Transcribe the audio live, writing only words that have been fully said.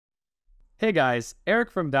Hey guys, Eric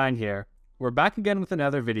from Dyne here. We're back again with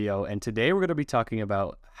another video, and today we're going to be talking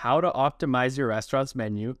about how to optimize your restaurant's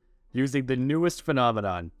menu using the newest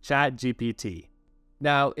phenomenon, ChatGPT.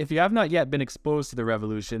 Now, if you have not yet been exposed to the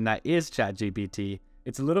revolution that is ChatGPT,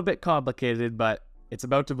 it's a little bit complicated, but it's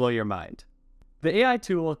about to blow your mind. The AI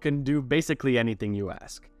tool can do basically anything you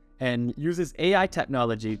ask, and uses AI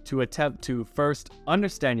technology to attempt to first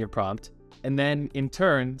understand your prompt, and then, in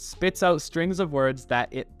turn, spits out strings of words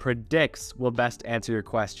that it predicts will best answer your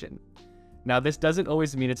question. Now, this doesn't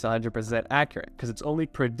always mean it's 100% accurate, because it's only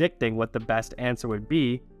predicting what the best answer would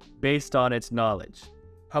be based on its knowledge.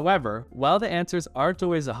 However, while the answers aren't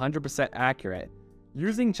always 100% accurate,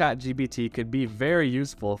 using ChatGPT could be very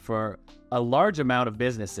useful for a large amount of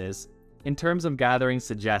businesses in terms of gathering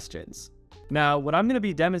suggestions. Now, what I'm going to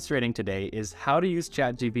be demonstrating today is how to use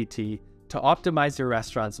ChatGPT to optimize your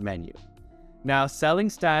restaurant's menu. Now, selling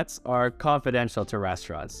stats are confidential to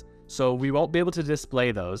restaurants, so we won't be able to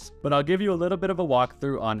display those, but I'll give you a little bit of a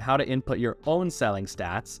walkthrough on how to input your own selling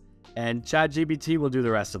stats, and ChatGPT will do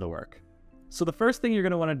the rest of the work. So the first thing you're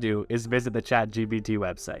going to want to do is visit the ChatGPT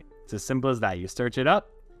website. It's as simple as that. You search it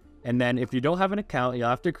up, and then if you don't have an account, you'll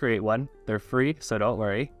have to create one. They're free, so don't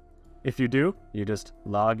worry. If you do, you just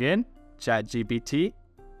log in, ChatGPT,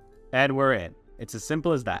 and we're in. It's as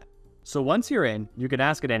simple as that. So once you're in, you can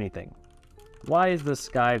ask it anything. Why is the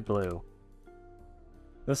sky blue?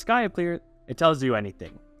 The sky up clear, it tells you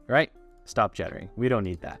anything, right? Stop jittering. We don't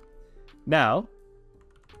need that. Now,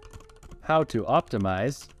 how to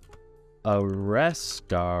optimize a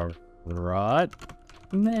restaurant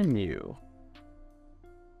menu.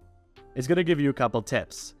 It's going to give you a couple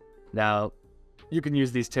tips. Now, you can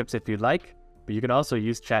use these tips if you'd like, but you can also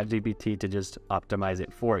use ChatGPT to just optimize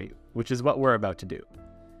it for you, which is what we're about to do.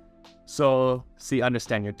 So,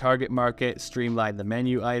 understand your target market, streamline the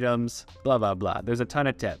menu items, blah, blah, blah. There's a ton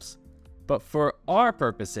of tips. But for our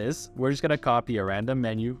purposes, we're just going to copy a random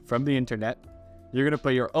menu from the internet. You're going to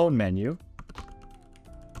put your own menu.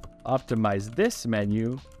 Optimize this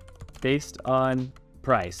menu based on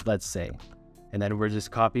price, let's say. And then we're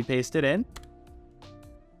just copy paste it in.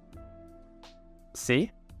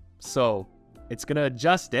 See? So, it's going to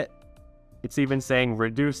adjust it. It's even saying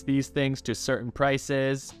reduce these things to certain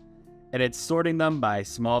prices. And it's sorting them by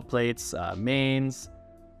small plates, mains.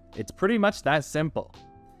 It's pretty much that simple.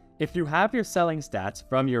 If you have your selling stats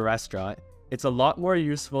from your restaurant, it's a lot more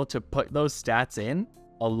useful to put those stats in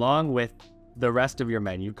along with the rest of your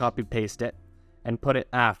menu, copy paste it, and put it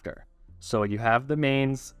after. So you have the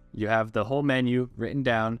mains, you have the whole menu written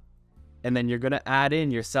down, and then you're going to add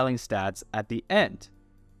in your selling stats at the end.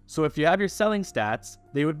 So if you have your selling stats,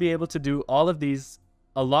 they would be able to do all of these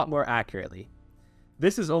a lot more accurately.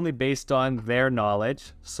 This is only based on their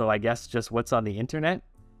knowledge, so I guess just what's on the internet.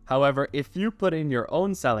 However, if you put in your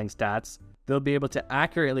own selling stats, they'll be able to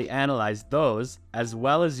accurately analyze those as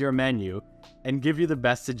well as your menu and give you the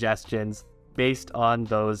best suggestions based on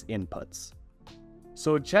those inputs.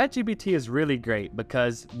 So ChatGPT is really great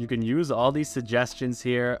because you can use all these suggestions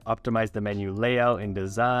here, optimize the menu layout and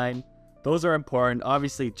design. Those are important.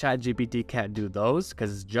 Obviously, ChatGPT can't do those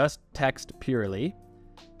because it's just text purely.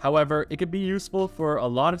 However, it can be useful for a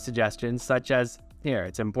lot of suggestions, such as, here,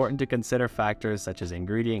 it's important to consider factors such as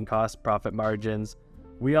ingredient costs, profit margins.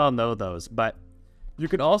 We all know those, but you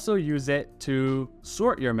can also use it to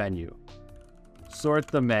sort your menu. Sort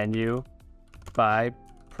the menu by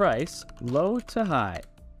price, low to high.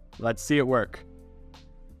 Let's see it work.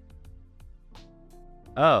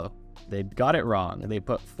 Oh, they got it wrong. They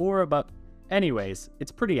put 4 above. Anyways,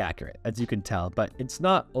 it's pretty accurate, as you can tell, but it's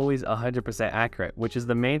not always 100% accurate, which is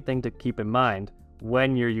the main thing to keep in mind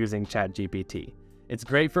when you're using ChatGPT. It's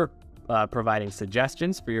great for providing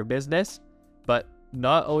suggestions for your business, but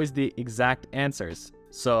not always the exact answers.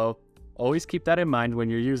 So always keep that in mind when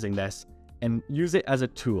you're using this, and use it as a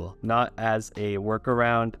tool, not as a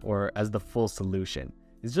workaround or as the full solution.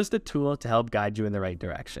 It's just a tool to help guide you in the right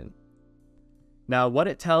direction. Now, what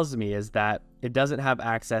it tells me is that it doesn't have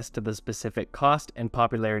access to the specific cost and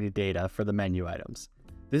popularity data for the menu items.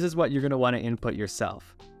 This is what you're going to want to input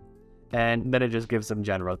yourself. And then it just gives some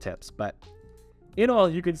general tips. But in all,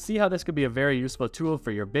 you can see how this could be a very useful tool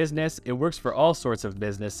for your business. It works for all sorts of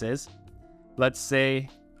businesses. Let's say,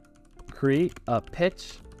 create a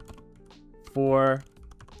pitch for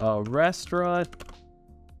a restaurant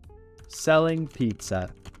selling pizza.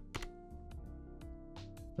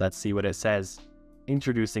 Let's see what it says.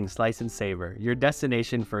 Introducing Slice and Savor, your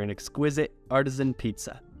destination for an exquisite artisan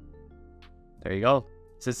pizza. There you go.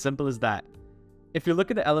 It's as simple as that. If you're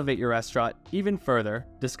looking to elevate your restaurant even further,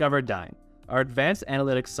 discover Dyne, our advanced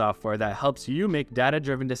analytics software that helps you make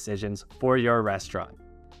data-driven decisions for your restaurant.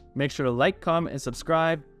 Make sure to like, comment, and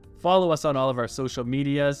subscribe. Follow us on all of our social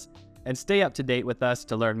medias, and stay up to date with us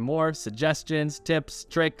to learn more suggestions, tips,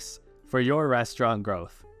 tricks for your restaurant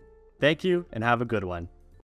growth. Thank you, and have a good one.